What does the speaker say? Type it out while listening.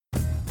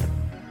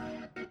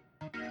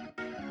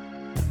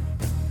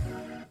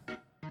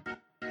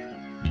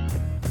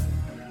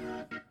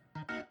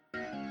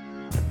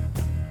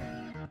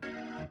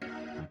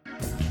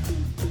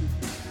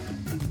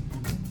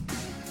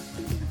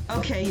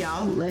Okay,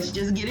 y'all, let's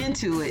just get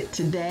into it.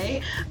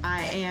 Today,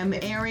 I am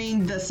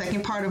airing the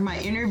second part of my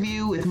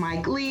interview with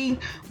Mike Lee.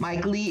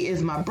 Mike Lee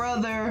is my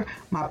brother,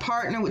 my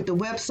partner with the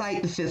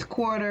website, The Fifth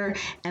Quarter.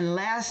 And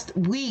last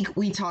week,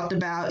 we talked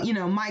about,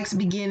 Mike's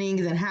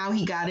beginnings and how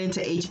he got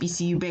into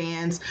HBCU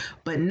bands.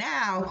 But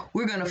now,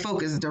 we're going to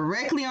focus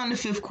directly on The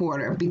Fifth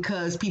Quarter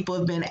because people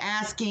have been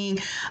asking,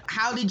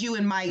 how did you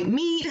and Mike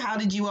meet? How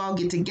did you all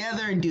get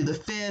together and do The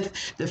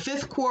Fifth? The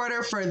Fifth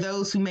Quarter, for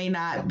those who may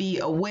not be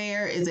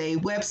aware, is a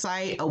website,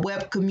 a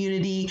web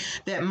community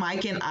that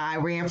Mike and I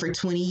ran for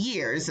 20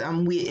 years.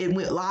 It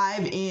went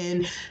live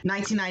in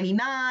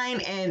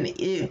 1999 and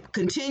it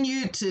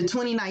continued to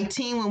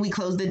 2019 when we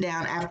closed it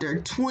down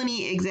after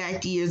 20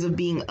 exact years of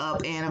being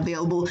up and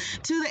available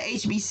to the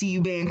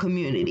HBCU band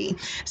community.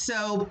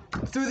 So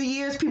through the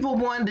years, people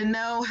wanted to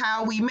know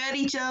how we met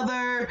each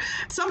other.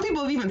 Some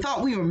people have even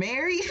thought we were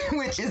married,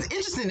 which is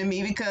interesting to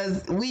me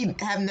because we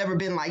have never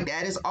been like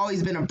that. It's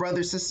always been a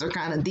brother-sister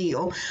kind of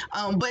deal.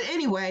 But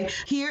anyway,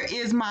 here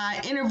is my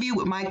interview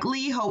with Mike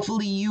Lee.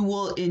 Hopefully you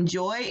will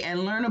enjoy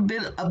and learn a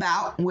bit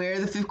about where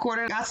the Fifth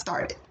Quarter got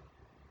started.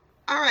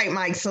 All right,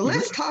 Mike, so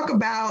let's talk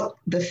about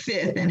the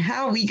Fifth and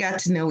how we got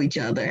to know each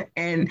other.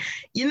 And,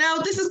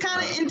 this is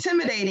kind of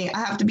intimidating, I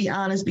have to be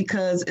honest,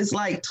 because it's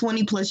like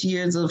 20 plus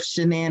years of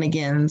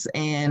shenanigans.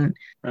 And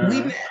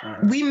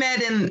we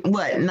met in,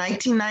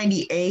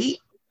 1998?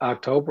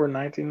 October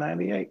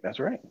 1998, that's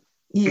right.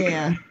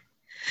 Yeah.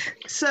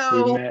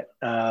 So we met.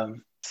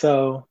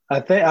 So I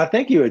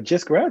think you had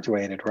just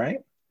graduated, right?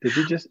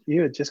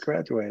 You had just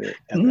graduated?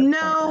 No,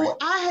 point, right?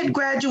 I had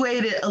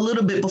graduated a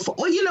little bit before.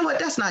 Well, you know what?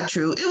 That's not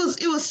true.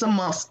 It was some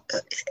months.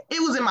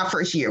 It was in my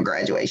first year of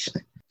graduation.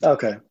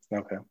 Okay.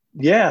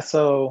 Yeah.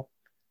 So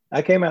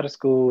I came out of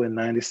school in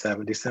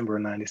December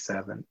of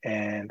 97.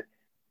 And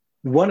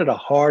one of the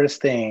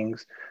hardest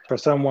things for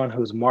someone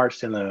who's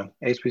marched in a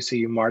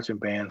HBCU marching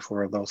band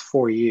for those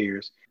 4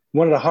 years,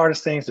 one of the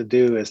hardest things to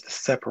do is to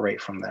separate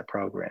from that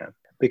program.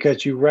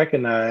 Because you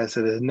recognize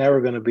that it's never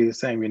going to be the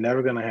same. You're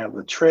never going to have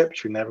the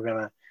trips. You're never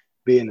going to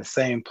be in the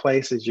same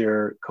place as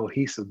your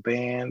cohesive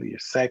band, your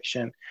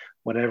section,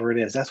 whatever it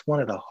is. That's one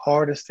of the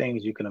hardest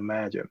things you can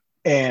imagine.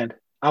 And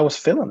I was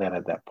feeling that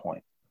at that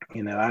point.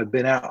 I'd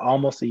been out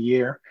almost a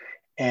year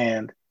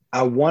and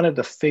I wanted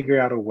to figure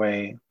out a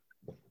way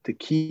to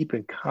keep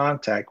in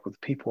contact with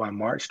people I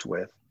marched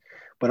with,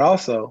 but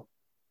also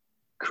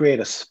create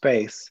a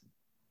space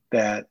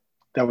that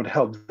would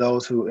help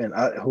those who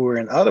are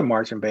in other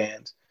marching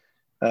bands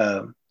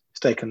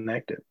stay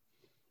connected.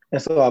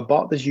 And so I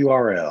bought this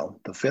URL,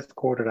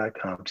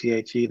 thefifthquarter.com,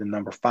 THE, the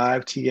number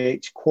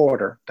 5TH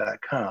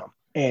quarter.com.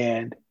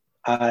 And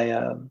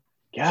I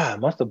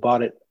must have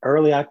bought it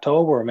early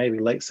October or maybe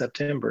late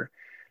September.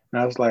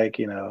 And I was like,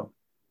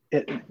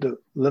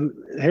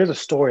 here's a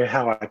story of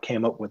how I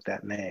came up with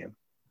that name.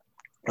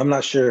 I'm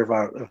not sure if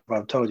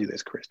I've told you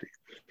this, Christy.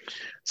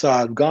 So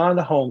I've gone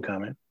to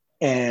homecoming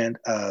and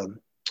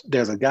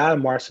there's a guy I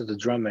marched as a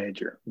drum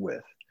major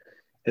with.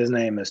 His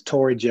name is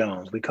Tory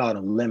Jones. We called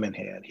him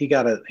Lemonhead. He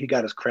got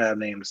his crowd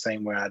name the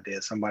same way I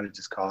did. Somebody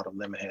just called him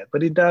Lemonhead,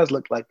 but he does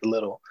look like the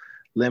little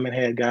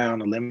Lemonhead guy on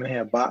the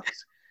Lemonhead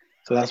box.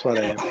 So that's why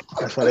they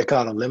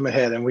call him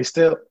Lemonhead. And we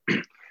still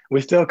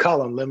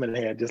call him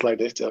Lemonhead, just like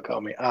they still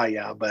call me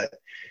Aya. But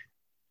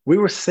we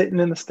were sitting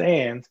in the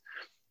stands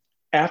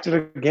after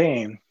the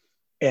game,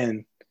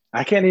 and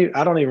I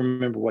don't even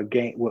remember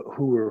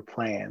who we were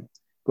playing,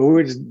 but we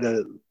were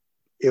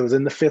it was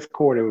in the fifth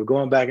quarter. We were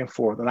going back and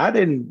forth. And I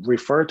didn't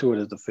refer to it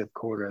as the fifth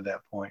quarter at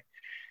that point.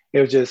 It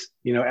was just,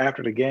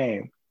 after the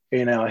game,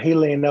 he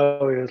leaned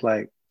over, he was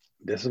like,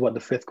 this is what the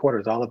fifth quarter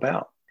is all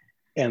about.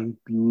 And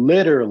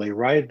literally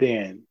right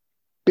then,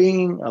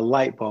 bing, a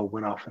light bulb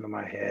went off into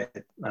my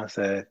head. I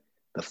said,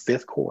 the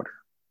fifth quarter.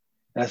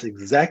 That's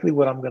exactly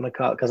what I'm going to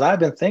call it. Because I've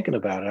been thinking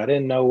about it. I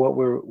didn't know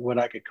what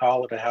I could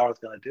call it or how I was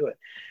going to do it.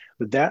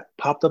 But that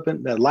popped up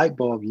in that light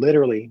bulb,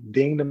 literally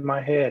dinged in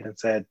my head and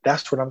said,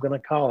 that's what I'm going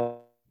to call it.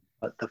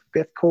 The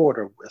fifth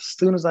quarter. As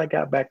soon as I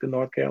got back to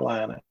North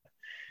Carolina,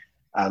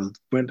 I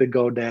went to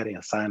GoDaddy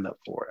and signed up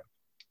for it.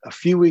 A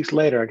few weeks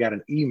later, I got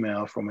an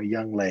email from a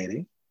young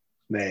lady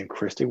named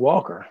Christy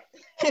Walker.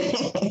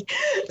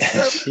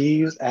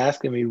 She was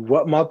asking me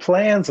what my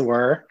plans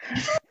were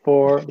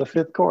for the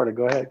fifth quarter.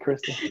 Go ahead,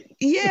 Christy.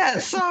 Yeah.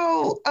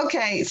 So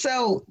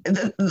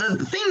the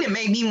thing that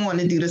made me want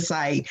to do the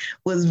site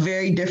was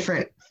very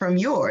different from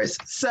yours.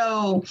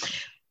 So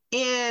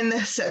in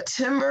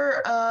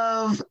September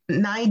of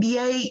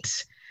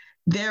 98,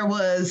 there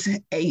was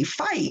a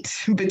fight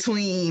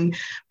between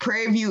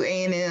Prairie View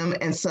A&M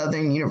and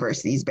Southern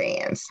University's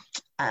bands.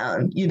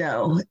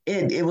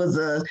 It was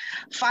a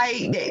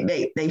fight.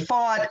 They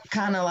fought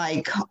kind of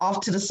like off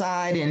to the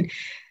side, and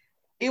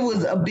it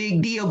was a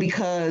big deal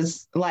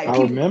because I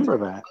remember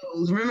that.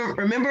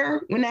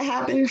 Remember when that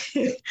happened?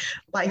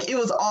 Like it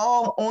was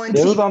all on TV.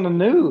 It was on the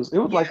news. It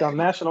was like on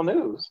national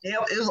news. It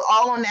was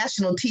all on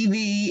national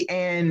TV,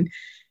 and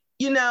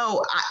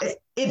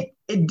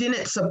it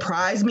didn't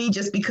surprise me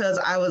just because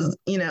I was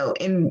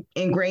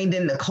ingrained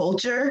in the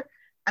culture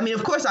I mean,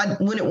 of course, I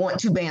wouldn't want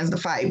two bands to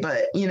fight,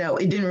 but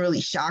it didn't really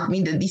shock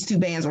me that these two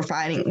bands were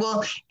fighting.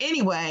 Well,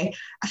 anyway,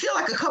 I feel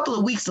like a couple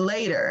of weeks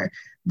later,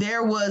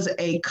 there was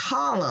a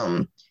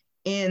column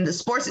in the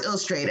Sports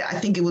Illustrated. I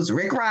think it was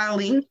Rick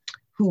Riley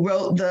who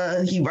wrote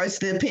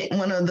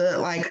one of the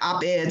like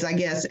op-eds, I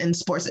guess, in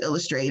Sports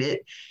Illustrated.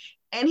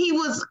 And he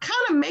was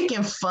kind of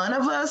making fun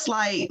of us,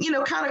 like,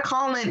 kind of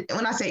calling,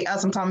 when I say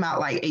us, I'm talking about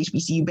like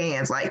HBCU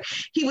bands. Like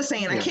he was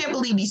saying, I can't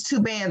believe these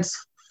two bands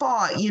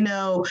fought,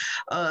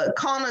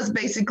 calling us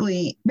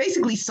basically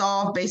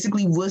soft,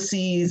 basically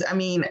wussies. I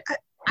mean,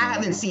 I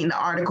haven't seen the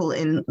article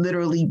in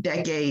literally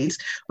decades,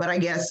 but I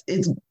guess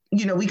it's,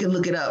 we can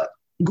look it up,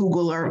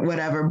 Google or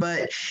whatever.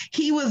 But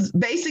he was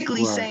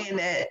basically saying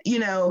that,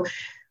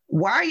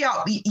 why are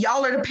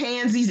y'all are the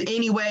pansies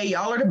anyway?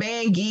 Y'all are the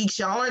band geeks.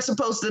 Y'all aren't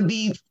supposed to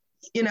be,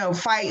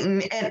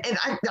 fighting. And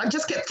I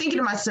just kept thinking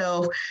to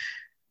myself,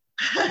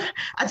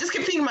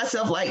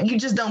 like, you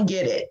just don't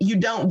get it. You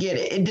don't get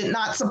it. It did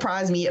not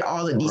surprise me at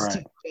all that these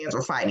two fans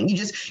were fighting. You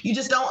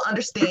just don't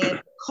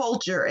understand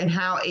culture and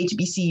how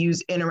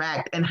HBCUs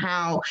interact and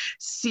how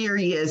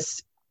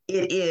serious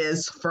it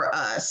is for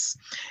us.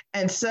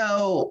 And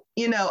so,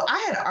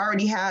 I had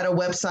already had a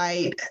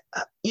website,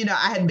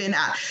 I had been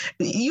out.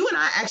 You and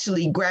I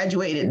actually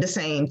graduated the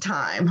same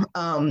time.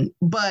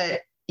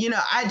 But,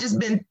 I just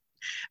been,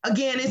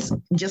 again, it's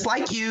just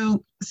like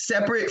you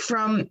separate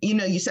from,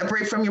 you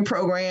separate from your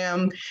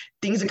program.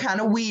 Things are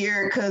kind of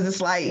weird because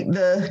it's like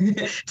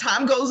the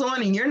time goes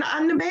on and you're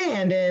not in the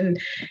band.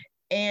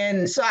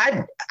 And so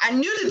I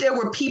knew that there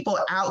were people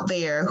out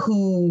there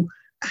who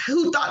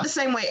thought the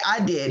same way I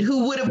did,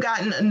 who would have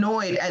gotten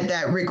annoyed at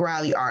that Rick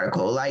Riley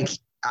article. Like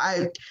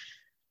I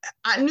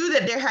knew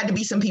that there had to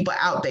be some people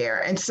out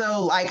there. And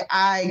so like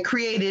I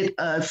created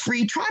a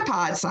free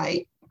tripod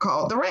site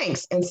called The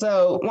Ranks. And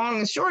so long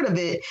and short of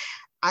it,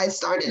 I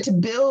started to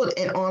build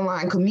an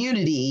online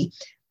community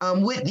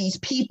with these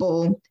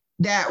people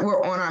that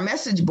were on our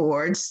message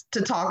boards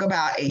to talk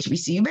about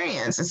HBCU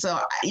bands. And so,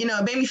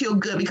 it made me feel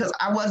good because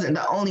I wasn't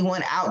the only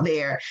one out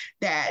there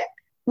that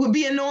would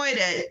be annoyed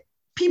at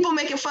people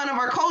making fun of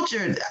our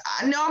culture.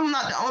 I know I'm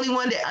not the only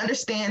one that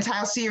understands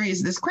how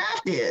serious this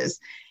craft is.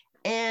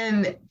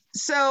 And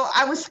so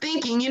I was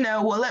thinking,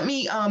 well, let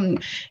me,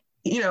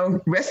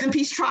 rest in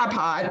peace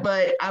tripod,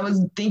 but I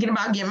was thinking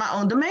about getting my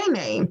own domain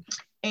name.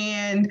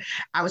 And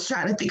I was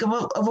trying to think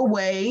of a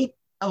way,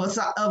 of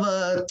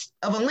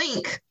a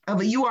link, of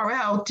a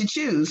URL to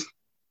choose.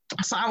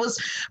 So I was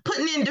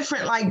putting in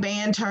different like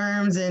band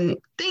terms and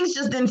things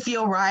just didn't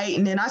feel right.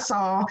 And then I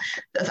thought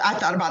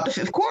about the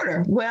fifth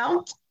quarter.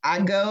 Well, I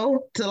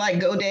go to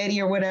like GoDaddy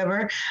or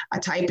whatever. I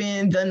type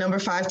in the number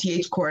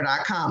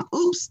 5thquarter.com.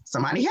 Oops,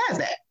 somebody has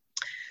that.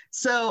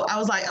 So I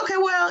was like, okay,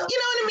 well, in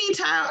the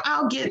meantime,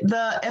 I'll get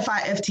the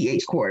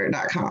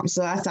FIFTHquarter.com.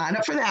 So I signed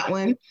up for that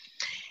one.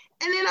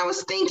 And then I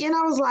was thinking,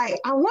 I was like,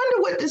 I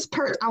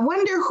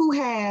wonder who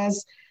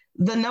has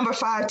the number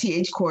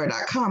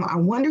 5thquarter.com. I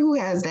wonder who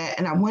has that.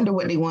 And I wonder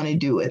what they want to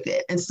do with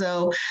it. And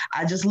so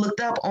I just looked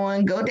up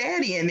on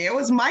GoDaddy and there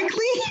was Mike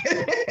Lee,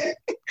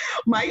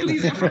 Mike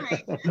Lee's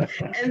information.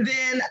 And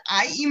then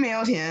I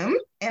emailed him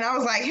and I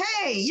was like,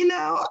 hey,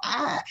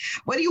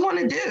 what do you want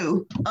to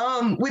do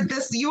with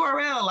this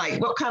URL? Like,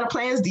 what kind of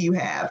plans do you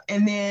have?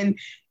 And then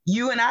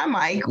you and I,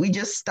 Mike, we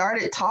just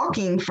started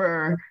talking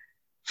for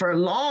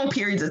long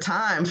periods of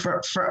time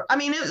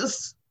it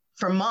was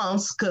for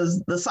months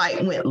because the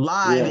site went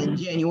live in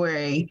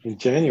January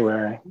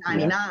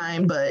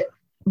 99.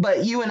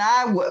 But you and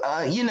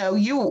I,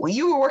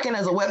 you were working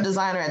as a web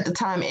designer at the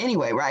time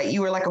anyway, right?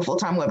 You were like a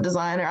full-time web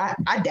designer.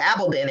 I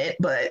dabbled in it,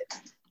 but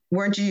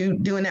weren't you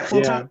doing that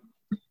full-time?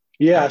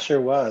 Yeah, I sure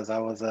was. I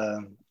was,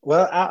 I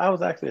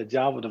was actually a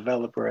Java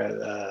developer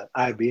at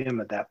IBM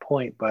at that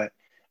point, but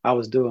I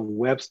was doing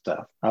web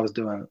stuff. I was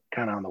doing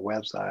kind of on the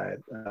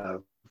website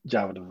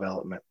Java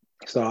development.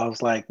 So I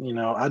was like,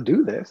 I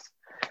do this.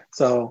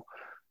 So,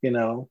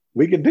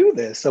 we could do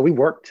this. So we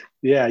worked.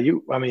 Yeah,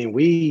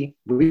 we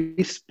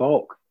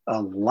spoke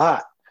a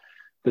lot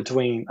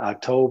between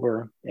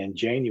October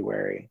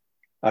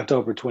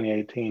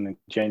 2018 and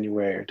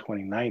January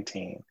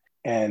 2019.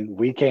 And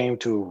we came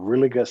to a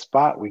really good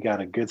spot. We got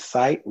a good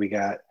site. We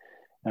got,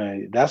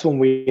 that's when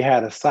we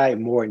had a site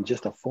more than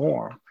just a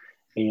forum.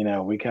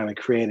 We kind of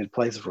created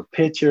places for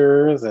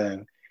pictures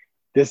and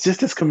there's just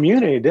this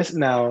community.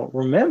 Now,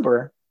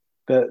 remember,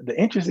 the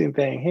interesting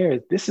thing here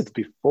is this is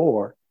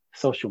before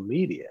social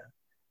media,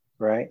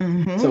 right?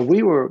 Mm-hmm. So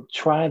we were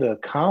trying to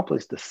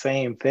accomplish the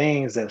same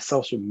things that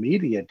social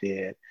media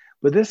did,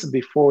 but this is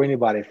before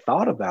anybody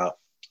thought about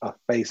a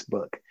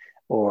Facebook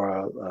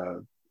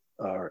or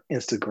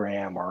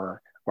Instagram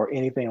or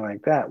anything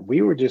like that.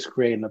 We were just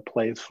creating a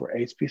place for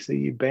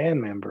HBCU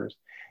band members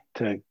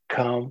to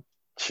come,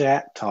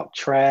 chat, talk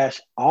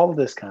trash, all of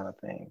this kind of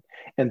thing.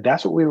 And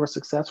that's what we were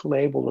successfully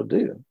able to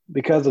do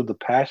because of the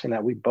passion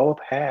that we both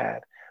had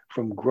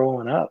from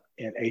growing up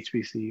in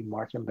HBCU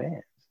marching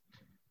bands.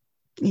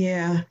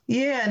 Yeah.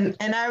 And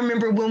I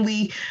remember when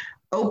we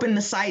opened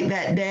the site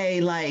that day,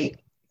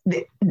 like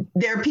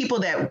there are people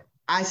that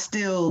I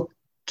still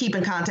keep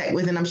in contact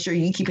with, and I'm sure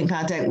you keep in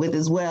contact with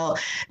as well,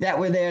 that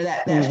were there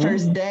that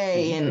first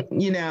day. And,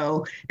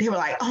 they were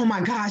like, oh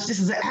my gosh, this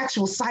is an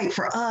actual site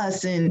for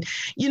us. And,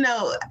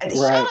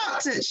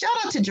 Right. shout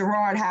out to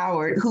Gerard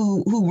Howard,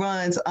 who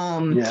runs,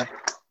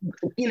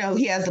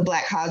 he has the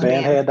Black Hodge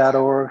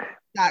Bandhead.org.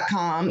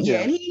 .com. Yeah.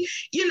 And he,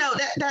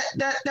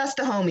 that's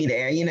the homie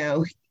there,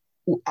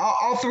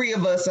 all three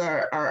of us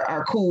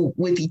are cool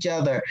with each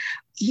other.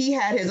 He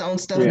had his own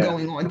stuff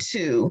going on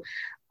too.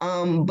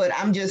 But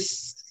I'm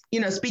just,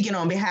 speaking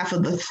on behalf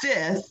of the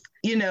Fifth,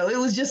 it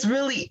was just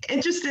really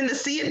interesting to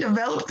see it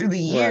develop through the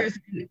years.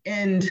 Right.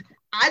 And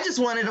I just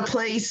wanted a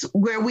place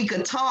where we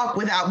could talk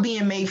without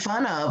being made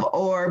fun of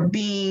or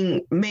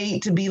being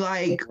made to be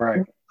like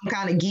some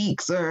kind of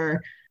geeks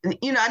or,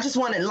 I just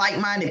wanted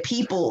like-minded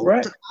people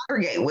to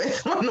congregate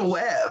with on the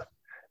web.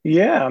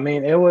 Yeah, I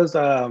mean, it was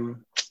a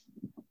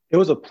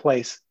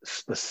place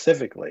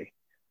specifically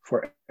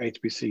for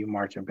HBCU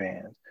marching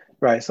bands,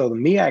 right? So the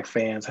MEAC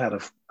fans had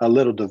a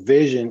little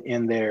division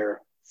in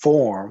their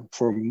forum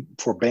for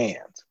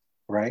bands,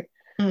 right?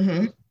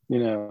 Mm-hmm.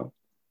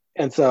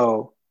 And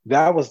so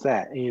that was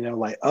that.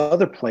 Like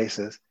other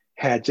places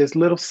had just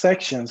little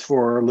sections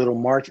for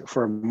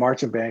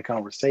marching band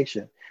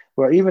conversation,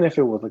 or even if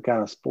it was a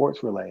kind of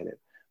sports related.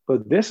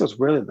 But this was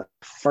really the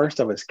first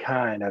of its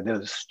kind that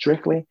is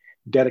strictly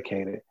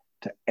dedicated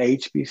to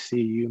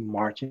HBCU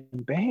marching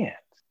bands.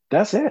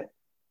 That's it.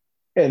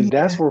 And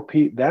that's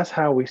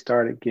how we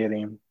started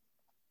getting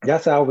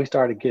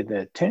the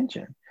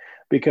attention.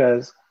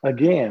 Because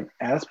again,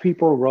 as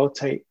people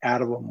rotate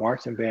out of a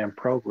marching band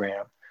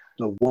program,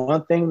 the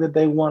one thing that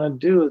they want to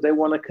do is they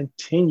want to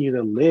continue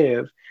to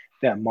live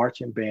that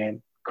marching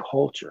band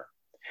culture.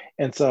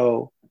 And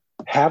so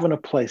having a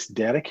place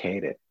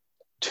dedicated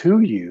to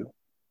you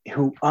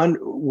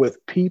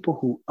with people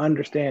who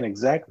understand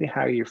exactly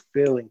how you're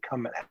feeling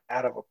coming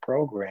out of a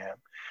program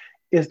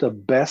is the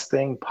best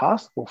thing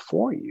possible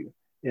for you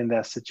in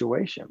that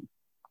situation.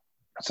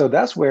 So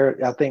that's where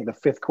I think the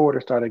Fifth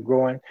Quarter started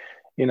growing,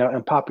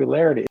 in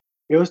popularity.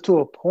 It was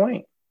to a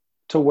point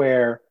to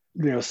where,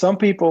 some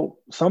people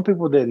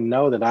didn't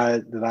know that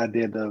I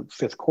did the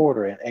Fifth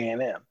Quarter at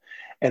A&M.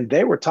 And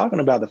they were talking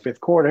about the Fifth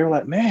Quarter. They were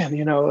like, man,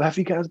 have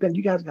you guys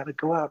got to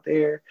go out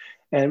there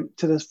and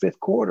to this Fifth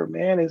Quarter,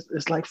 man.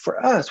 It's like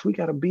for us, we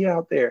got to be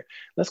out there.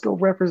 Let's go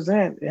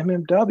represent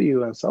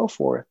MMW and so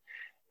forth.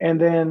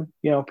 And then,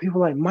 people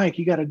like, Mike,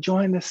 you got to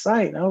join this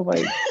site. And I was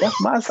like, that's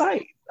my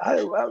site.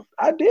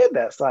 I did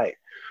that site.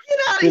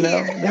 They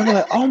were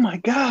like, oh my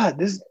God,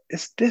 this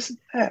and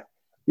that.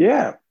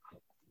 Yeah.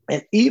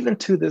 And even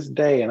to this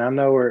day, and I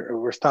know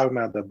we're talking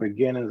about the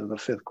beginnings of the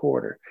Fifth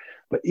Quarter,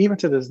 but even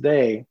to this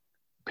day,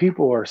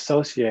 people are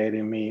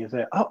associating me and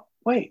say, oh,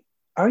 wait,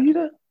 are you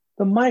the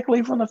Mike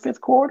Lee from the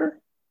Fifth Quarter?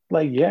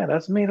 Like, yeah,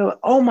 that's me. Like,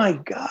 oh my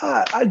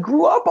God, I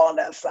grew up on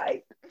that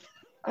site.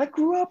 I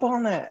grew up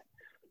on that,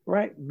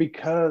 right?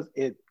 Because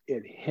it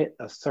hit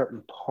a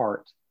certain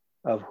part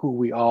of who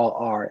we all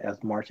are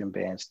as marching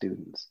band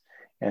students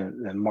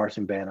and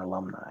marching band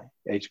alumni,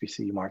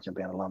 HBCU marching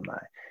band alumni.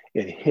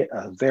 It hit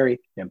a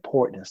very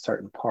important and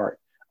certain part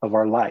of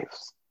our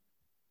lives.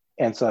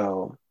 And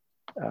so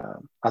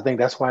I think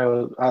that's why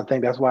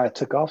it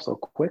took off so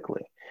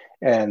quickly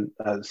and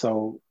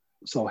so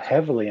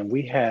heavily. And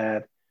we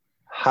had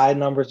high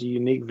numbers of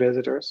unique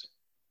visitors,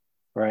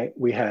 right?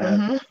 We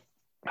had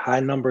high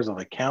numbers of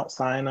account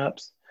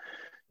signups.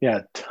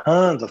 Yeah,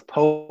 tons of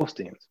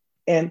postings.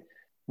 And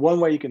one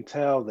way you can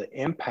tell the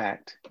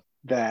impact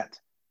that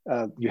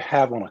you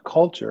have on a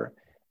culture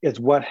is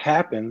what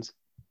happens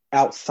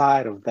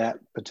outside of that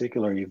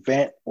particular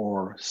event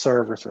or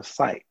service or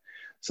site.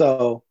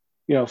 So,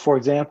 for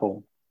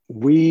example,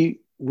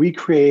 we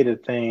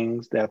created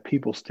things that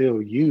people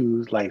still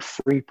use, like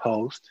free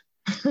post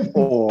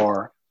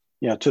or,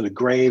 to the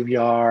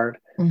graveyard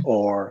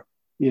or,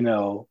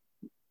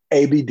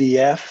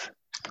 ABDF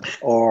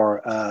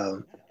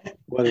or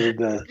what is it,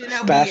 the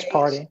NLBH. Spash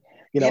Party,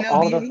 NLBH.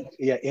 all of them,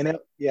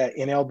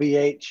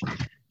 NLBH,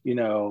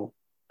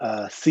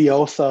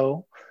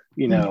 COSO,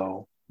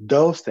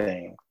 those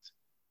things,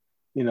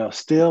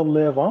 still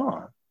live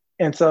on.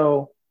 And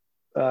so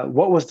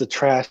what was the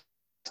trash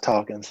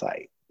talking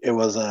site? It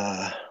was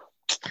the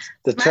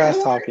trash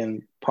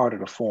talking part of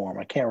the forum.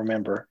 I can't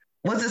remember.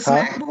 Was it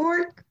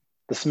Smackboard?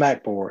 The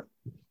Smackboard.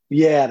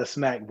 Yeah, the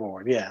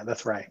Smackboard. Yeah,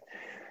 that's right.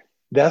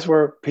 That's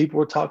where people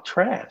would talk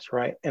trash,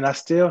 right? And I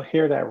still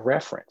hear that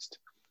referenced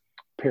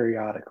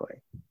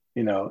periodically,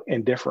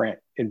 in different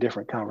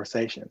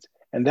conversations.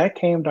 And that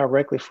came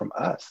directly from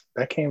us.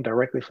 That came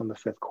directly from the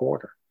Fifth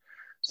Quarter.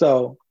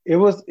 So it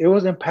was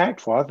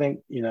impactful. I think,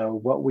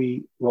 what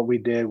we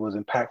did was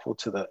impactful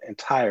to the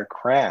entire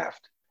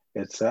craft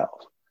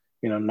itself,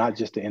 not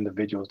just the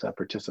individuals that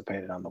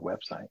participated on the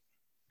website.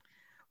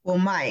 Well,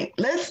 Mike,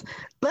 let's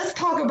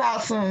talk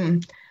about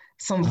some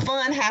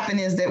fun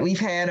happenings that we've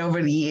had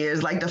over the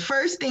years. Like the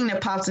first thing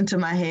that pops into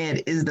my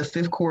head is the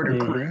Fifth Quarter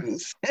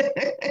cruise.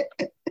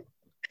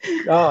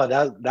 Oh,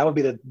 that would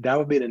be the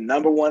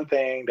number one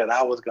thing that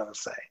I was gonna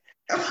say.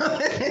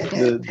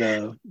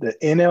 the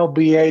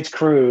NLBH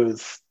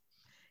cruise.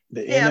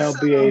 The Yeah,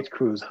 NLBH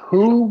cruise.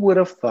 Who would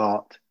have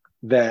thought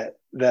that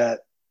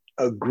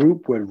a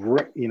group would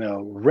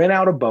rent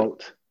out a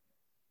boat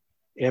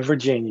in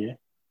Virginia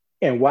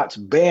and watch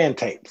band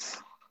tapes?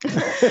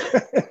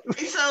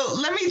 so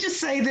let me just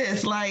say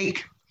this,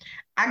 like,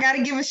 I got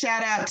to give a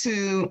shout out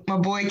to my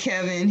boy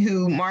Kevin,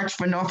 who marched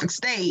for Norfolk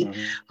State,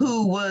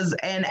 who was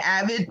an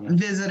avid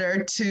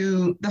visitor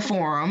to the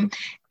forum.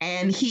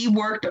 And he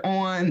worked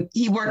at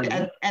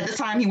the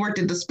time, he worked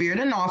at the Spirit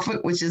of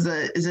Norfolk, which is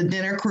a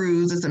dinner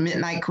cruise. It's a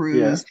midnight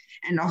cruise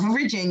in Norfolk,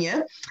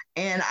 Virginia.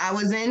 And I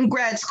was in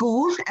grad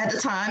school at the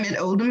time at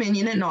Old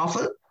Dominion in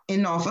Norfolk.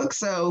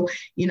 So,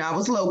 I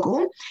was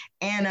local.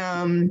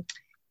 And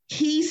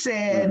he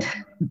said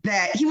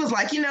that he was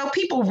like,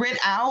 people rent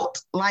out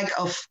like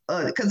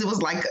because it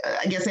was like,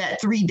 I guess it had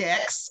 3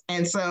 decks.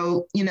 And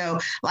so,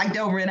 like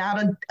they'll rent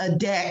out a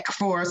deck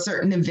for a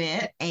certain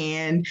event.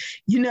 And,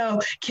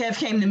 Kev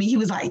came to me, he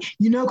was like,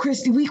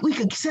 Christy, we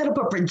could set up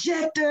a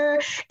projector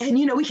and,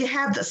 we could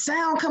have the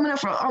sound coming up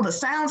from all the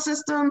sound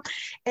system.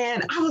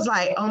 And I was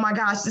like, oh my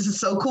gosh, this is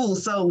so cool.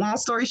 So long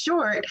story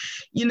short,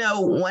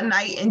 one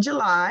night in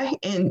July,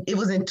 and it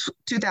was in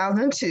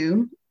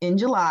 2002 in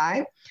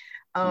July,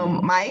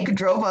 Mike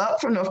drove up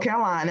from North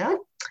Carolina,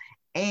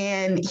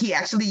 and he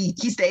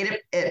stayed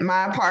at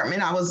my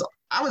apartment. I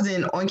was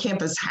in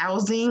on-campus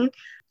housing,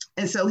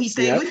 and so he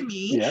stayed with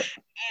me. Yep.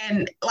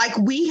 And like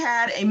we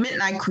had a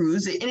midnight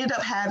cruise. It ended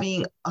up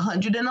having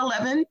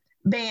 111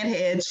 band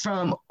heads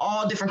from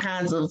all different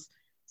kinds of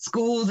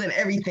schools and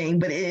everything,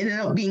 but it ended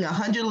up being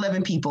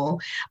 111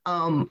 people.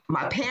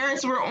 My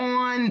parents were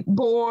on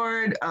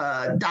board.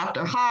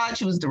 Dr. Hodge,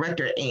 who was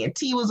director at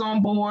A&T, was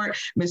on board.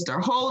 Mr.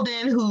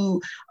 Holden,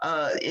 who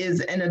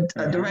is a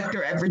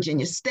director at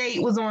Virginia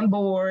State, was on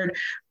board.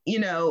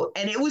 And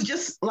it was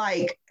just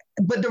like,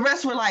 but the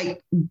rest were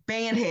like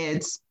band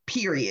heads,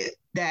 period,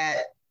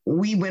 that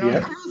we went on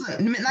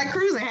the midnight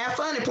cruise and had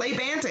fun and played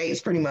band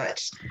tapes pretty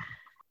much.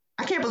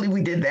 I can't believe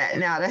we did that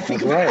now that I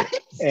think about it.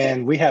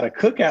 And we had a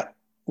cookout.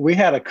 We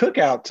had a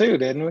cookout too,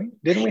 didn't we?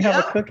 Didn't we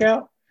have a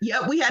cookout?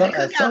 Yep, we had a cookout.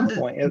 At some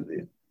point.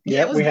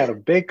 We had a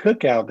big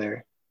cookout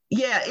there.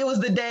 Yeah, it was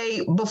the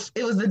day.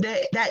 It was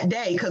that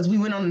day because we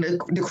went on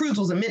the cruise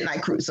was a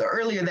midnight cruise. So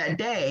earlier that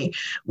day,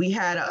 we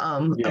had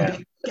a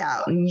big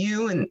cookout, and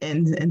you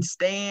and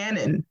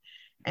Stan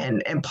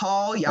and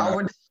Paul, y'all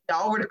were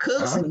the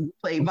cooks, and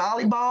played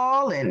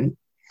volleyball and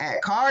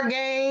had card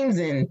games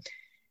and.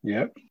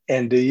 Yep.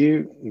 And do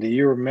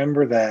you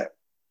remember that?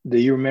 Do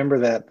you remember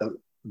that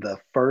the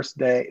first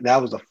day,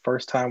 that was the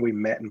first time we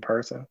met in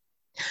person?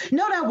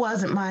 No, that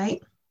wasn't,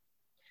 Mike.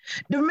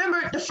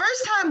 Remember the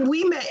first time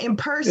we met in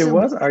person? It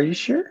wasn't. Are you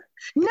sure?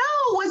 No,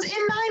 it was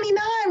in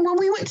 '99 when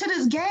we went to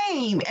this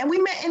game and we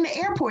met in the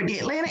airport, the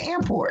Atlanta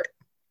airport,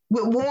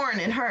 with Warren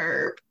and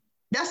Herb.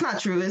 That's not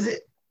true, is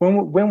it?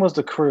 When was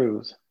the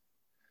cruise?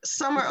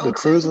 Summer 02. The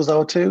cruise was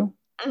 02?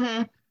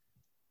 Mm-hmm.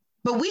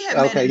 But we had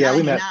met in 99.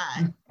 We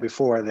met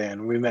before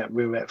then. We met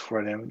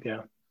before then,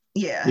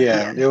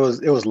 Yeah. It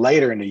was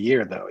later in the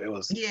year though. It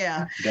was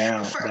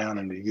down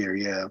in the year.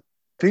 Yeah.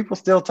 People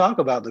still talk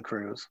about the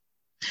cruise.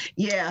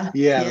 Yeah.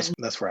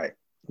 That's right.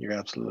 You're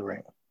absolutely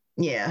right.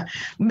 Yeah.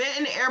 Met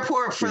in the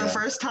airport for the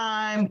first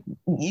time.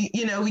 We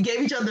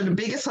gave each other the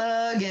biggest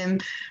hug,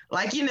 and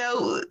like,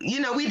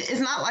 it's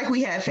not like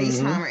we had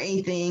FaceTime or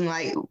anything.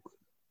 Like,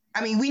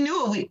 I mean, we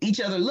knew what each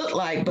other looked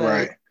like,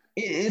 but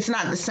it's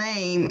not the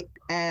same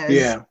as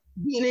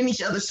being in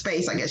each other's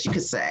space, I guess you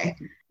could say.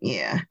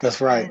 Yeah.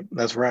 That's right.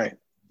 And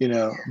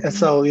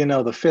so,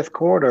 the fifth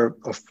quarter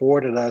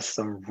afforded us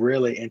some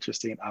really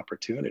interesting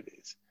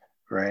opportunities,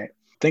 right?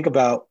 Think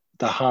about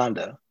the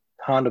Honda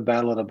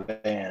Battle of the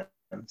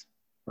Bands,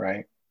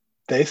 right?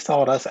 They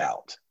sought us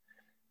out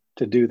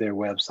to do their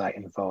website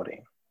and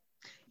voting.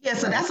 Yeah,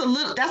 so that's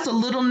a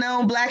little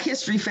known Black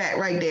history fact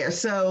right there.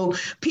 So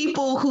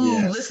people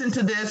who listen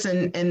to this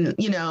and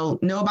know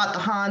about the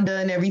Honda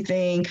and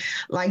everything,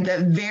 like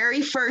the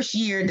very first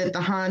year that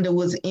the Honda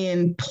was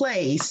in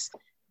place,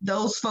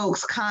 those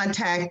folks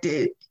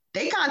contacted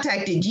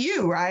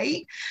you,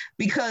 right?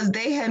 Because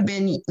they had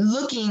been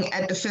looking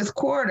at the fifth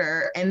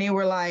quarter and they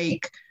were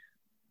like,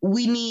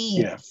 we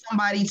need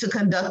somebody to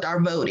conduct our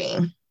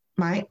voting,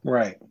 right?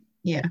 Right.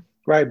 Yeah.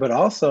 Right, but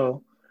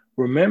also,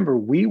 remember,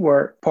 we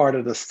were part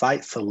of the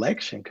site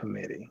selection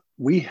committee.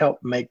 We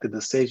helped make the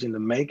decision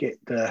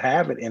to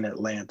have it in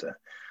Atlanta.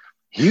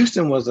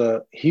 Houston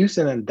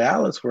and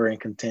Dallas were in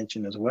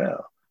contention as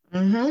well.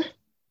 Mm-hmm.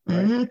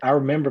 Right? Mm-hmm. I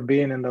remember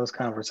being in those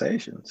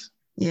conversations.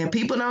 Yeah,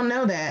 people don't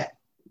know that,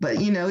 but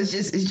it's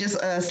just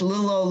us,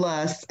 little old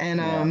us,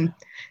 and I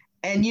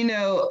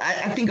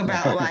think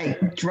about like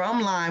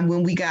Drumline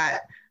when we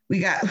got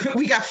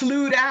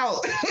flued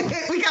out.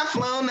 We got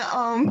flown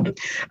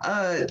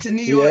to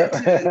New York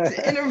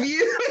to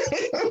interview.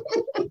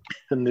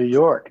 To New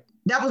York.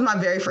 That was my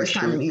very first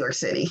time in New York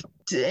City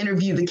to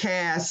interview the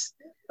cast.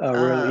 Oh,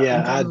 really?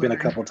 Yeah, I'd been a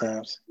couple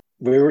times.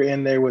 We were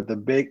in there with the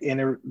big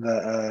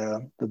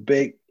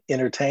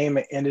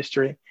entertainment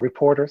industry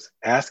reporters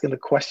asking the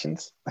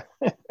questions.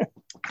 I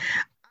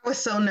was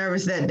so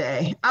nervous that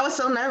day. I was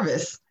so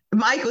nervous.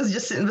 Mike was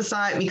just sitting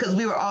beside me because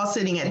we were all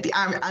sitting at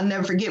I'll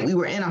never forget, we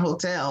were in a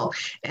hotel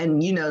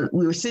and, you know,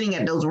 we were sitting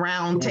at those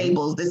round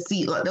tables that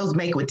seat, those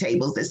banquet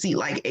tables that seat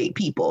like 8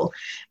 people.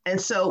 And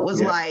so it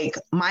was like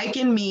Mike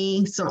and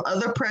me, some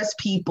other press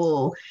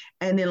people,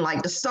 and then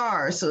like the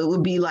stars. So it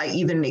would be like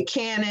either Nick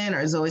Cannon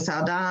or Zoe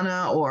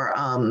Saldana or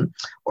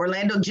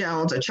Orlando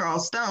Jones or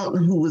Charles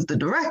Stone, who was the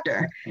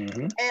director.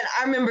 And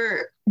I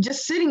remember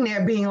just sitting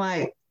there being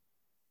like,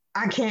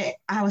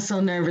 I was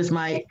so nervous,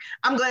 Mike.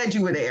 I'm glad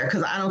you were there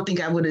because I don't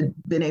think I would have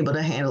been able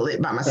to handle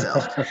it by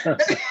myself.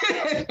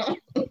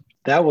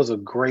 That was a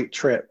great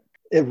trip.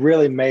 It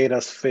really made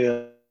us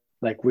feel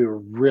like we were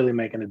really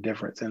making a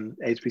difference in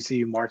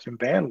HBCU marching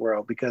band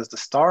world because the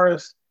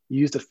stars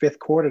used the 5th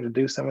quarter to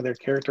do some of their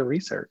character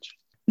research.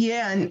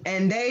 Yeah,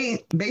 and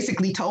they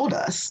basically told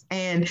us.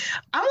 And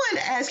I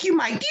wanted to ask you,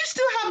 Mike, do you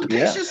still have the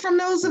pictures from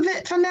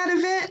that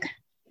event?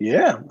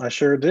 Yeah, I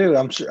sure do.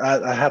 I'm sure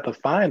I have to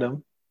find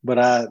them.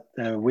 But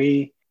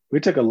we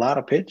took a lot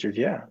of pictures.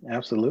 Yeah,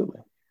 absolutely.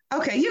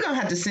 Okay, you're gonna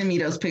have to send me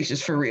those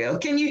pictures for real.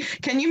 Can you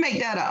make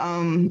that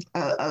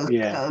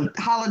a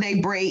holiday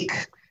break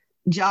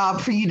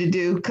job for you to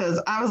do? Because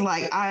I was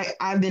like,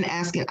 I've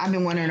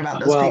been wondering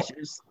about those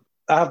pictures.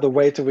 I have to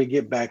wait till we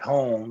get back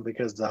home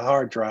because the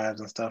hard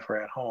drives and stuff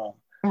are at home.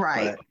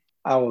 Right. But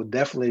I'll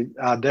definitely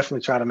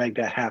try to make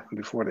that happen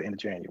before the end of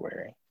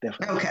January.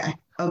 Definitely.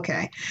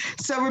 Okay.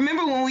 So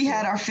remember when we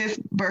had our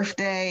 5th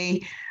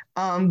birthday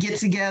get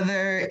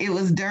together? It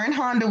was during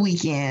Honda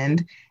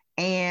weekend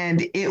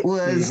and it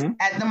was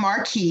at the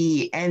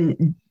Marquee,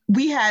 and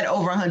we had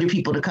over 100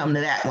 people to come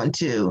to that one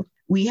too.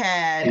 We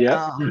had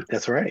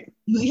that's right.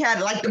 We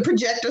had like the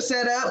projector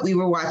set up. We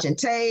were watching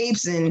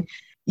tapes, and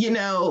you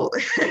know,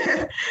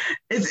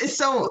 it's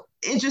so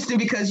interesting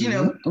because, you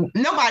know,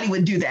 nobody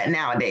would do that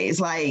nowadays.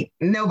 Like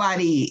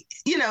nobody,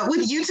 you know,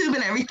 with YouTube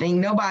and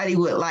everything, nobody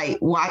would like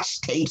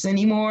watch tapes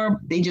anymore.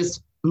 They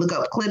just look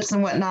up clips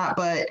and whatnot.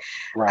 But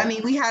I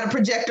mean, we had a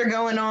projector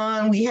going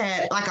on. We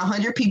had like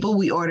 100 people.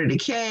 We ordered a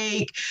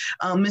cake.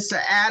 Mr.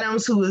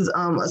 Adams, who was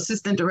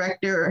assistant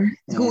director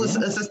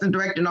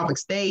in Norfolk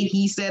State,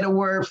 he said a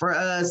word for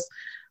us.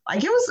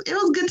 Like it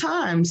was good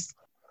times.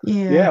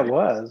 Yeah, it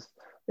was.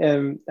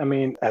 And I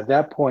mean, at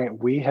that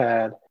point, we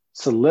had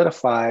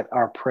solidified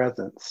our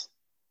presence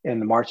in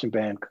the marching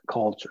band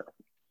culture.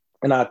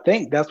 And I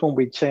think that's when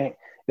we changed.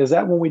 Is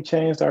that when we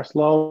changed our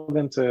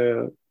slogan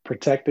to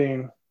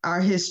protecting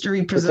our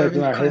history,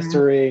 preserving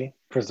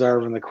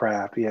the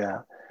craft?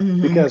 Yeah.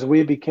 Because we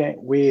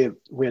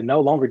had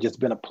no longer just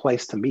been a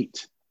place to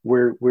meet.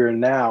 We're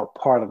now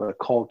part of a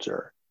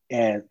culture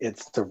and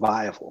it's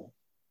survival.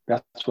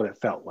 That's what it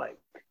felt like.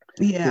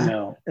 Yeah. You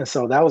know, and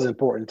so that was an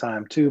important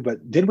time too.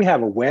 But did we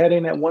have a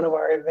wedding at one of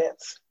our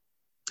events?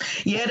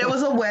 Yeah, there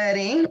was a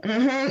wedding.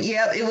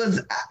 Yeah, it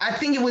was. I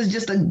think it was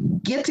just a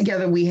get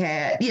together we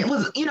had. It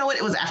was, you know what?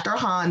 It was after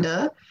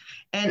Honda,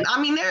 and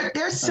I mean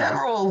there's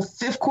several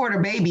 5th quarter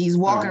babies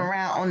walking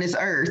around on this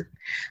earth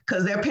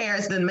because their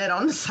parents then met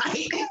on the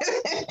site.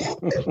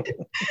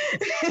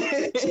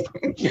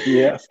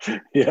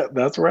 Yeah,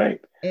 that's right.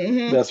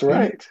 That's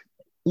right.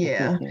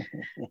 Yeah.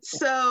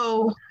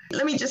 So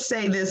let me just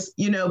say this,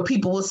 you know,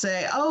 people will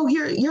say, oh,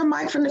 you're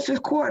Mike from the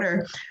 5th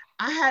quarter.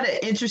 I had an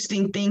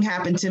interesting thing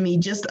happen to me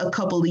just a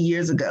couple of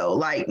years ago.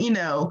 Like, you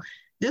know,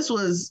 this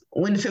was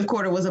when the 5th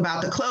quarter was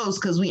about to close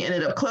because we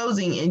ended up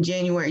closing in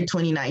January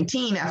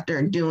 2019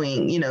 after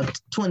doing, you know,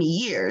 20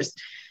 years.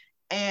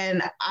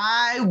 And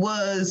I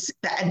was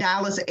at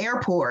Dallas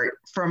Airport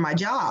for my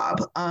job.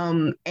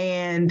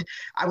 And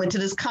I went to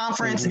this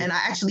conference and I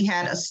actually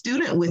had a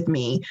student with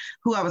me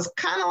who I was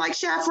kind of like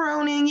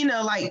chaperoning, you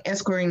know, like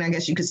escorting, I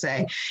guess you could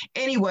say.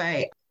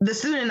 Anyway, the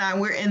student and I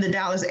were in the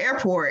Dallas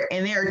airport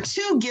and there are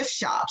 2 gift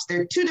shops.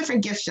 There are 2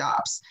 different gift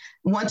shops,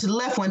 one to the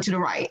left, one to the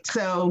right.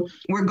 So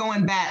we're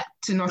going back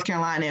to North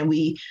Carolina and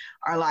we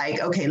are like,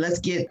 okay, let's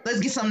get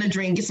something to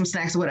drink, get some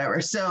snacks or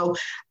whatever. So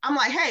I'm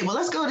like, hey, well,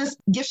 let's go to this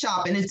gift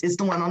shop and it's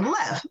the one on the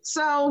left.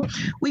 So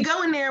we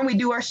go in there and we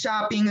do our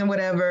shopping and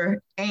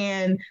whatever.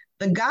 And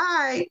the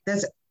guy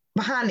that's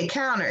behind the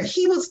counter,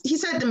 he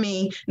said to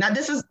me, now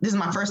this is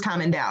my first time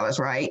in Dallas,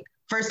 right?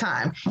 First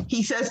time.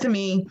 He says to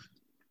me,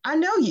 I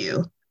know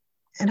you.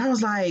 And I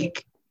was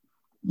like,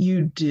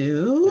 you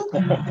do?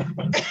 And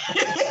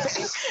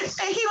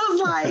he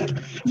was like,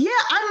 yeah,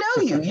 I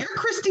know you. You're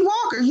Christy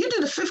Walker. You do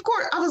the 5th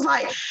quarter. I was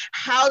like,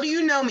 how do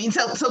you know me?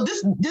 So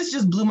this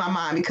just blew my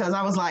mind because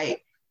I was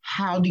like,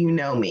 how do you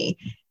know me?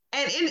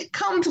 And it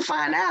come to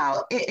find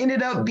out, it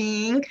ended up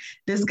being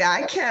this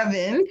guy,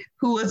 Kevin,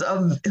 who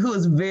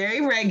was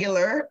very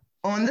regular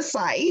on the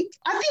site.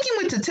 I think he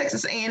went to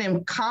Texas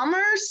A&M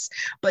Commerce,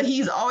 but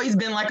he's always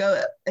been like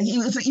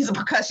he's a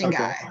percussion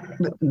guy,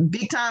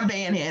 big time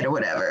band head or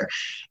whatever.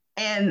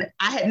 And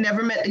I had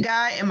never met the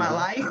guy in my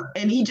life.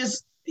 And he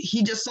just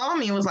saw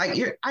me and was like,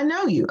 I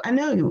know you.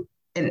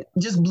 And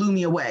just blew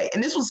me away.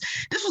 And this was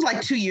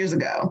like 2 years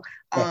ago.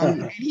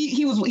 And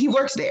he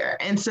works there.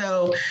 And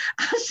so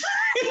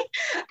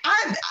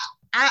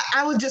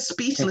I was just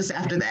speechless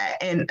after that,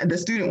 and the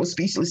student was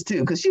speechless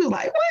too because she was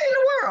like, "What in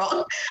the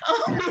world?"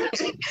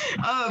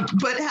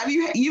 But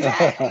you've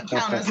had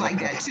encounters like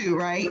that too,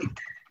 right?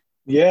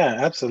 Yeah,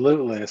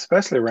 absolutely,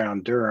 especially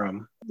around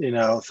Durham.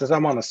 Since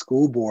I'm on a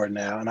school board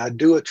now, and I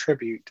do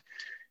attribute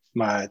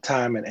my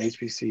time in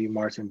HBC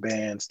marching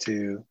bands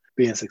to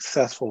being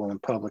successful in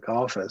public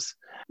office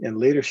and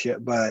leadership.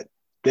 But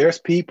there's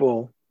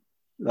people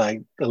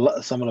like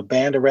some of the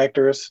band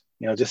directors,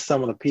 just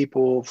some of the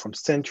people from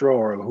Central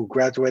or who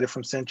graduated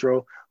from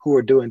Central who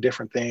are doing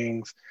different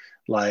things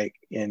like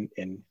in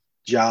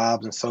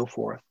jobs and so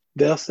forth.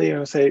 They'll see you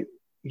and say,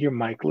 "You're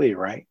Mike Lee,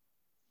 right?"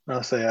 And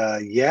I'll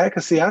say, "Yeah,"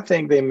 because see, I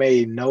think they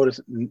may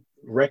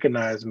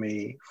recognize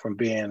me from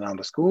being on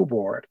the school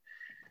board,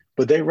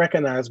 but they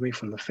recognize me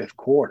from the fifth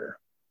quarter,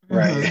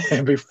 right?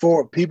 Mm-hmm.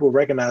 Before people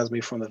recognize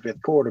me from the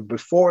fifth quarter,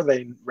 before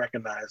they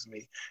recognize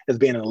me as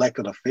being an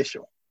elected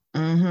official.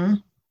 Mm-hmm.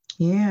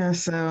 Yeah.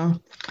 So,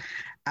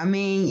 I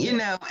mean,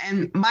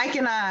 and Mike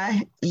and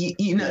I,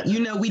 we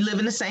live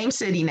in the same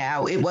city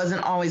now. It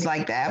wasn't always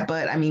like that,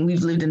 but I mean,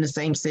 we've lived in the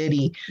same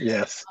city.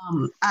 Yes.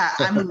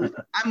 I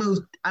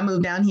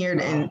moved down here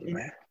Oh,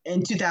 man.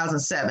 in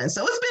 2007.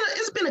 So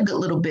it's been a good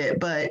little bit,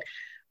 but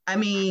I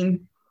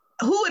mean,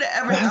 who would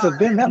have ever Has thought it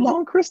been that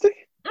long, Christy?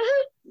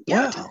 Mm-hmm.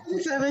 Yep, Wow.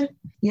 2007.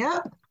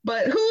 Yep.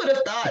 But who would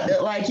have thought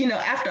that, like,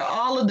 after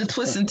all of the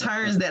twists and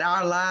turns that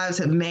our lives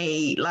have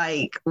made,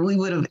 like, we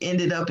would have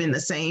ended up in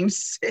the same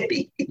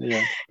city.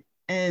 Yeah.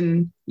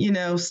 And,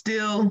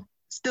 still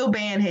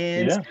band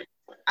heads. Yeah.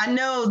 I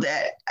know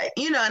that,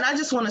 and I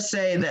just want to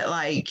say that,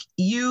 like,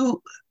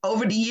 you,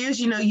 over the years,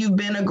 you've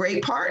been a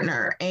great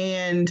partner,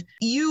 and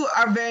you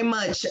are very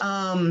much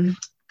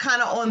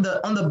kind of on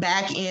the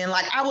back end.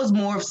 Like, I was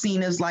more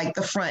seen as like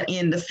the front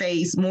end, the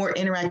face, more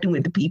interacting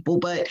with the people,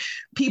 but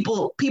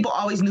people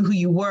always knew who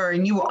you were,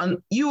 and you were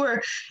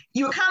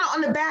kind of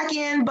on the back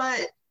end.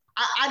 But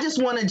I just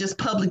want to just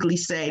publicly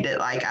say that,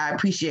 like, I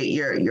appreciate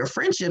your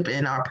friendship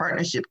and our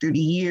partnership through the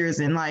years,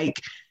 and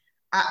like,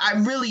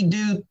 I really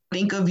do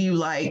think of you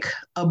like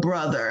a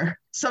brother.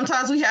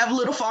 Sometimes we have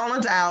little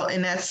fallings out,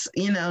 and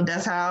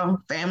that's how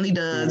family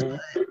does. Mm-hmm.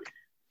 But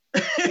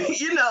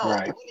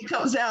Right. when it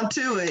comes down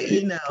to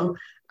it,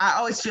 I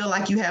always feel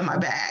like you have my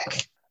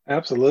back.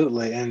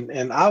 Absolutely.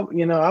 And I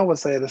would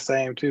say the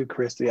same too,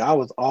 Christy. I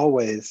was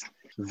always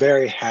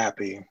very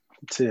happy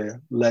to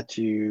let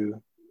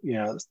you,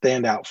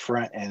 stand out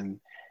front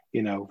and,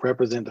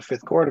 represent the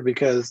fifth quarter,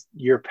 because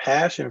your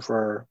passion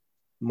for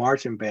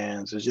marching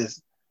bands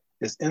is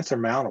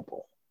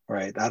insurmountable,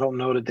 right? I don't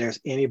know that there's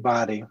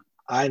anybody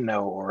I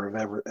know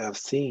or have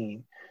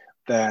seen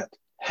that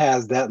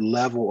has that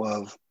level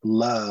of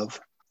love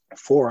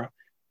for,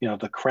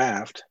 the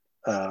craft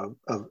of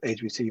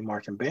HBCU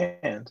marching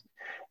bands.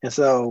 And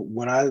so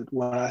when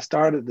I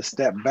started to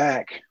step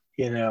back,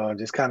 and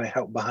just kind of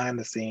help behind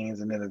the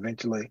scenes, and then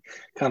eventually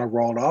kind of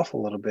rolled off a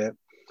little bit,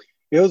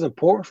 it was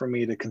important for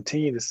me to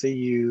continue to see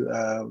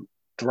you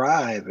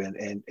thrive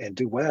and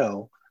do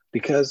well,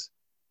 because,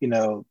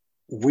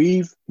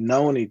 we've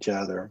known each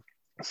other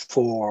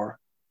for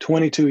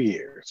 22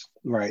 years,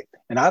 right?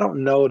 And I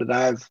don't know that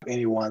I've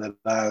anyone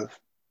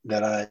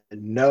that I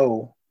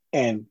know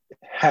and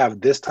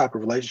have this type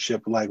of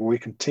relationship, like we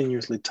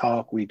continuously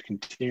talk, we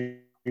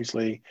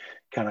continuously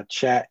kind of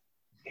chat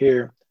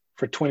here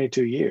for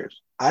 22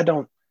 years. I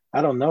don't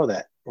know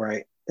that,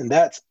 right? And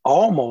that's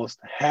almost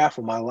half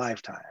of my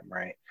lifetime,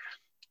 right?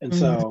 And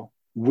so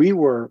we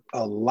were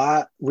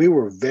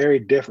very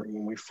different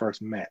when we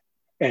first met.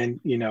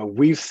 And,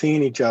 we've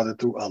seen each other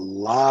through a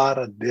lot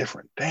of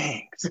different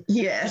things.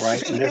 Yes.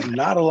 Right. And there's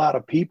not a lot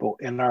of people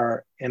in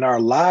our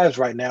lives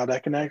right now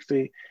that can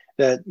actually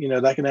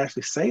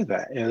say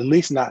that, and at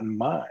least not in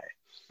mine.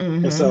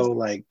 Mm-hmm. And so,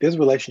 like, this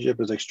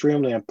relationship is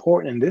extremely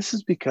important. And this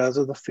is because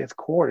of the fifth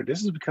quarter.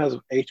 This is because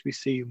of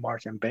HBCU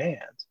marching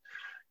bands.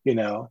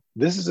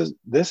 This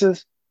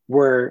is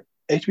where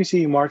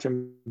HBCU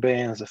marching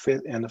bands, the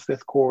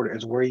fifth quarter,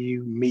 is where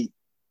you meet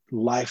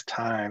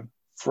lifetime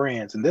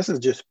friends. And this is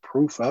just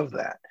proof of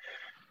that.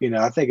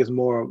 I think it's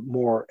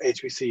more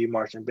HBCU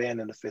marching band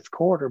in the fifth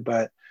quarter,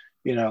 but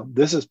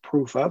this is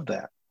proof of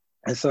that.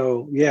 And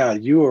so, yeah,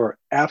 you are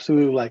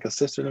absolutely like a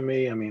sister to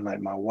me. I mean,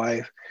 like my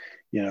wife,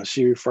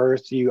 she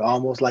refers to you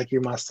almost like you're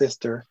my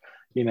sister,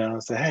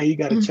 and say, "Hey, you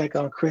got to check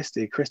on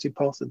Christy. Christy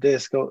posted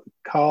this, go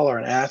call her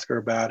and ask her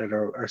about it,"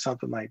 or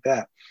something like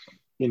that,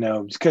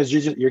 because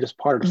you're just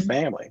part of the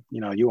family.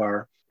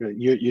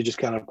 You're just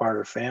kind of part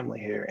of the family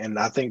here. And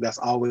I think that's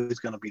always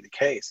going to be the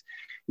case,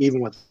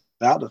 even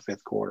without the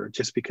fifth quarter,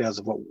 just because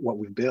of what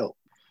we've built.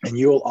 And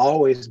you'll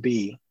always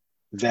be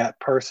that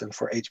person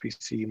for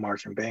HBCU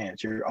marching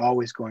bands. You're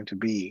always going to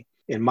be,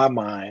 in my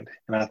mind,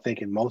 and I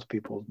think in most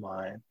people's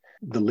mind,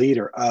 the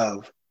leader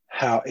of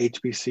how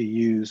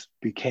HBCUs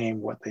became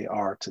what they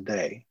are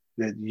today.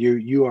 That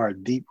you are a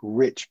deep,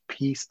 rich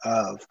piece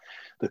of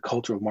the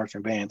culture of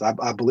marching bands.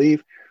 I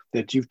believe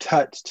that you've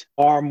touched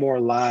far more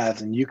lives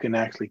than you can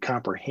actually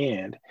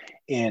comprehend,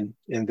 in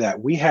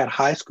that we had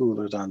high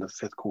schoolers on the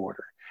fifth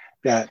quarter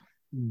that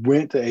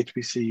went to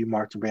HBCU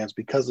marching bands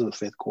because of the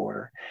fifth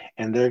quarter,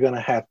 and they're going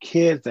to have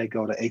kids that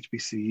go to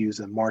HBCUs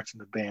and march in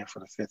the band for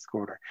the fifth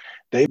quarter.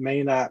 They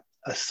may not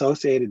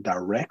associate it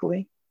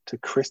directly to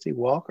Christy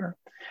Walker,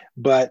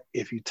 but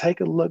if you take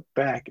a look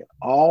back at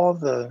all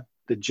the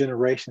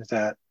generations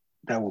that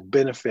will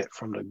benefit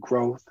from the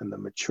growth and the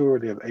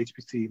maturity of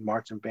HBCU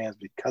marching bands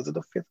because of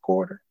the fifth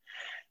quarter,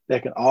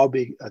 that can all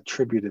be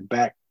attributed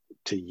back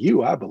to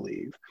you, I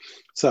believe.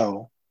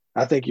 So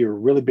I think you're a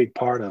really big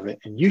part of it,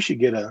 and you should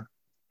get a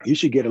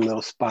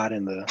little spot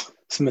in the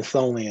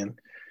Smithsonian,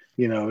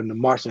 in the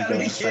marching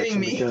band section,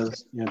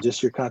 because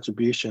just your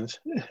contributions,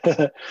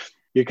 to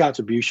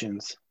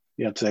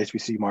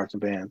HBCU marching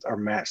bands are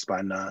matched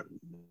by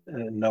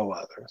no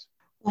others.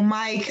 Well,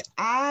 Mike,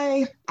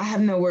 I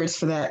have no words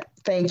for that.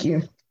 Thank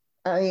you.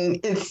 I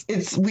mean,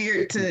 it's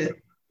weird to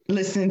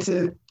listen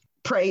to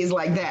praise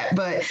like that,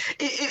 but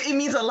it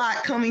means a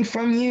lot coming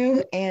from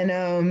you. And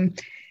I'm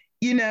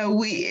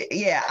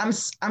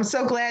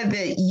so glad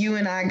that you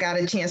and I got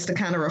a chance to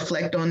kind of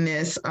reflect on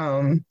this.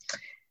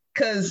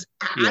 Because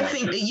I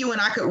think that you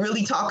and I could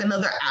really talk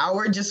another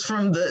hour just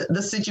from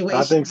the situation.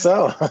 I think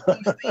so.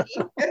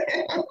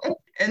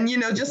 And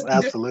just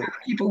absolutely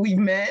people we've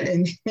met.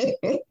 And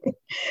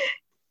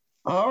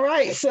all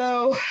right,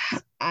 so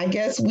I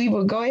guess we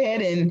will go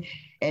ahead and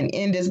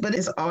end this. But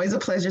it's always a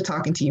pleasure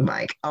talking to you,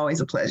 Mike. Always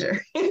a pleasure.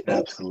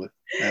 Absolutely.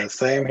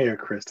 Same here,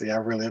 Christy. I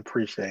really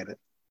appreciate it.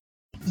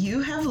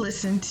 You have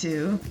listened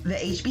to the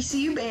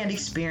HBCU Band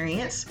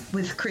Experience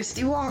with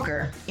Christy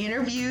Walker.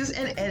 Interviews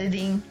and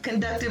editing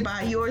conducted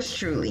by yours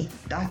truly,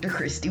 Dr.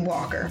 Christy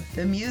Walker.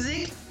 The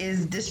music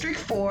is District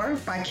 4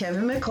 by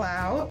Kevin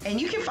MacLeod, and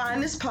you can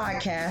find this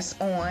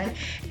podcast on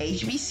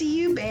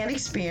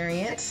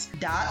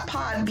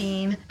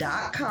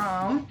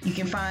hbcubandexperience.podbean.com. You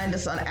can find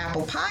us on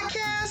Apple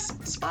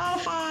Podcasts,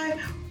 Spotify,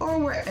 or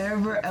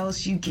wherever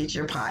else you get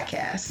your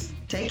podcasts.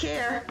 Take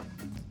care.